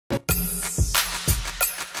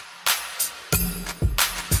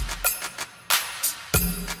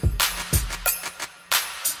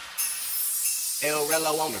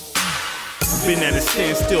Morello on it. Been at a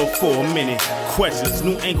standstill for a minute. Questions,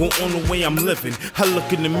 new angle on the way I'm living. I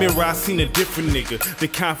look in the mirror, I seen a different nigga. The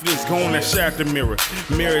confidence gone, I shattered the mirror.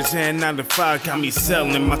 Marriage and 9 to 5 got me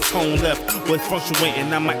selling. My tone left was fluctuating.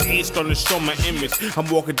 Now my age starting to show my image. I'm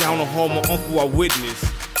walking down the hall, my uncle I witnessed.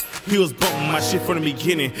 He was bumping my shit from the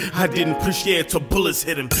beginning. I didn't appreciate it till bullets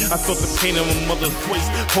hit him. I felt the pain of my mother's voice,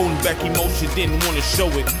 holding back emotion, didn't want to show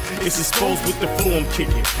it. It's exposed with the flu I'm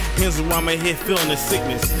kicking. Hands around my head, feeling the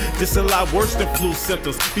sickness. This a lot worse than flu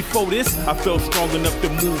symptoms. Before this, I felt strong enough to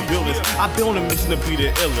move buildings. I've been on a mission to be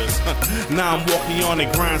the illest. Now I'm walking on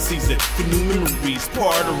a grind season for new memories,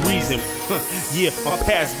 part of the reason. Yeah, my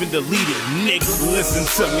past been deleted, nigga. Listen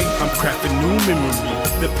to me, I'm crafting new memories.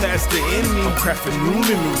 The past the enemy, I'm crafting new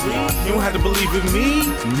memories. You don't have to believe in me.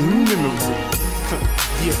 New memories.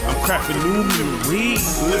 Yeah, I'm crafting new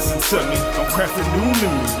memories. Listen to me, I'm crafting new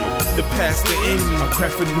memories. The past the enemy, I'm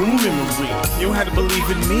crafting new memories. You don't have to believe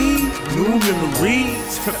in me. New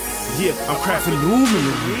memories. Yeah, I'm crafting new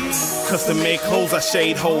memories. Custom made clothes, I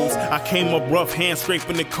shade holes. I came up rough, hand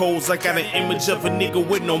scraping the coals. I got an image of a nigga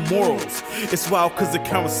with no morals. It's wild cause the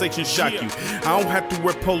conversation shock you. I don't have to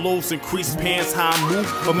wear polos and crease pants how I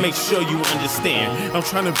move, but make sure you understand. I'm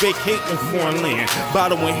trying to vacate on foreign land.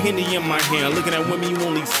 Bottle and Henny in my hand. Looking at women you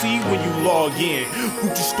only see when you log in.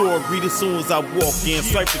 Gucci store greet as soon as I walk in.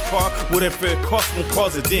 Swipe the car, whatever it costs won't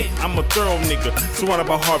cause a dent. I'm a thorough nigga, surrounded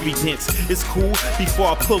by Harvey Dents. It's cool, before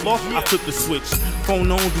I pull off, I flip the switch.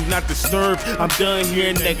 Phone on, do not disturb. I'm done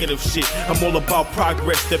hearing negative shit. I'm all about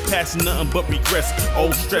progress, that past nothing but regrets.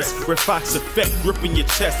 Old stress, red fox effect, gripping your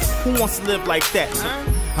chest. Who wants to live like that?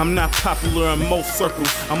 I'm not popular in most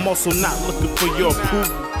circles. I'm also not looking for your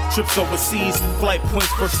approval. Trips overseas, flight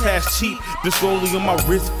points, first class cheap. This rollie on my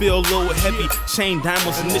wrist feel a little heavy. Chain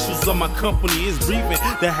diamonds, initials of my company is breathing.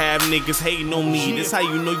 To have niggas hating on me, that's how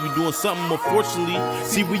you know you doing something. Unfortunately,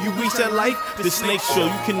 see when you reach that life, the snake show.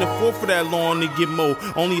 You can afford for that long to get more.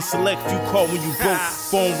 Only a select few call when you broke.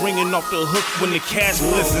 Phone ringing off the hook when the cash.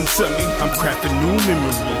 Listen to me, I'm crafting new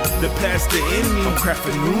memories. The past the enemy, I'm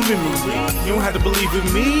crafting new memories. You don't have to believe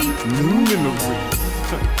in me. New memories.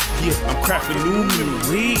 Yeah, I'm crafting new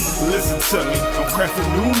memories. Listen to me, I'm crafting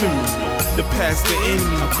new memories. The past the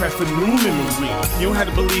enemy, I'm crafting new memories. You don't have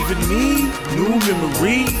to believe in me. New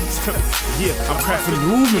memories. Yeah, I'm crafting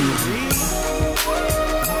new memories.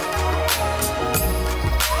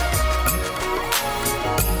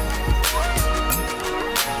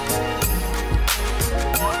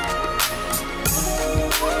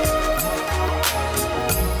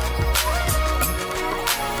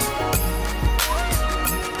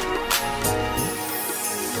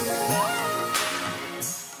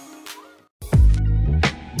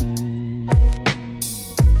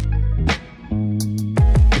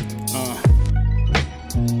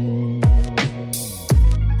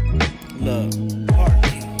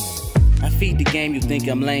 Feed the game, you think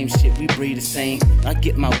I'm lame, shit, we breathe the same. I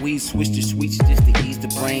get my weed switched to sweets just to ease the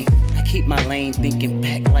brain. I keep my lane, thinking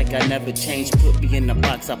back like I never changed. Put me in the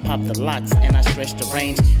box, I pop the locks, and I stretch the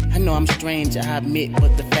range. I know I'm strange, I admit,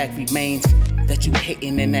 but the fact remains that you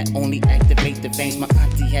hating and that only activate the veins. My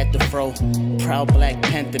auntie had the fro, proud Black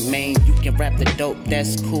Panther mane. You can rap the dope,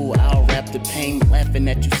 that's cool, I'll rap the pain. Laughing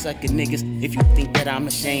at you sucking niggas if you think that I'm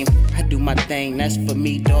ashamed. I do my thing, that's for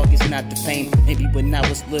me, dog, it's not the fame. Maybe when I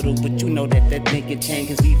was little, but you know that thing can change.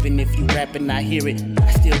 Cause even if you rap and I hear it,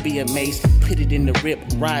 I still be amazed. Put it in the rip,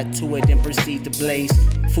 ride to it, and proceed to blaze.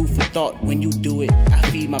 Food for thought when you do it, I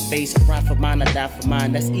feed my face. Cry for mine, I die for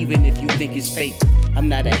mine, that's even if you think it's fake. I'm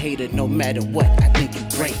not a hater, no matter what, I think you're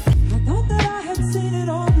great. I thought that I had seen it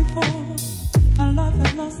all before. My life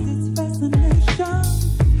had lost its fascination.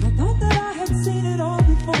 I thought that I had seen it all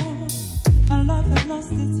before. My life had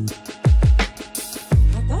lost its.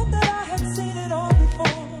 I thought that I had seen it all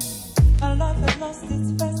before. My life had lost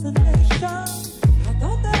its fascination. I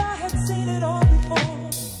thought that I had seen it all before.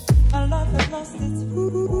 My life had lost its.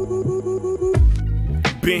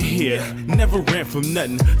 Been here, never ran from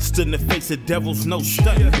nothing. Stood in the face of devils, no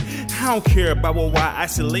stunting. I don't care about why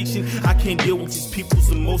isolation. I can't deal with these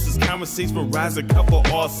people's emotions. Conversations will rise and cover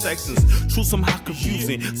all sections. Truth somehow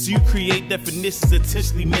confusing, so you create definitions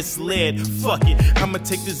intentionally misled. Fuck it, I'ma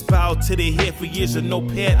take this bow to the head. For years of no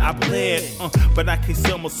pad, I bled. But I can't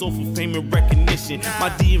sell my soul for fame and recognition. My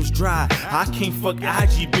DM's dry, I can't fuck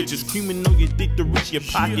IG bitches. Creaming on your dick to reach your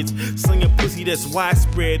pockets. Slinging pussy that's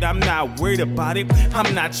widespread, I'm not worried about it.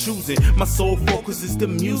 I'm not choosing, my sole focus is the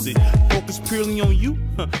music. Focus purely on you,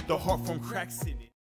 the heart from cracks in it.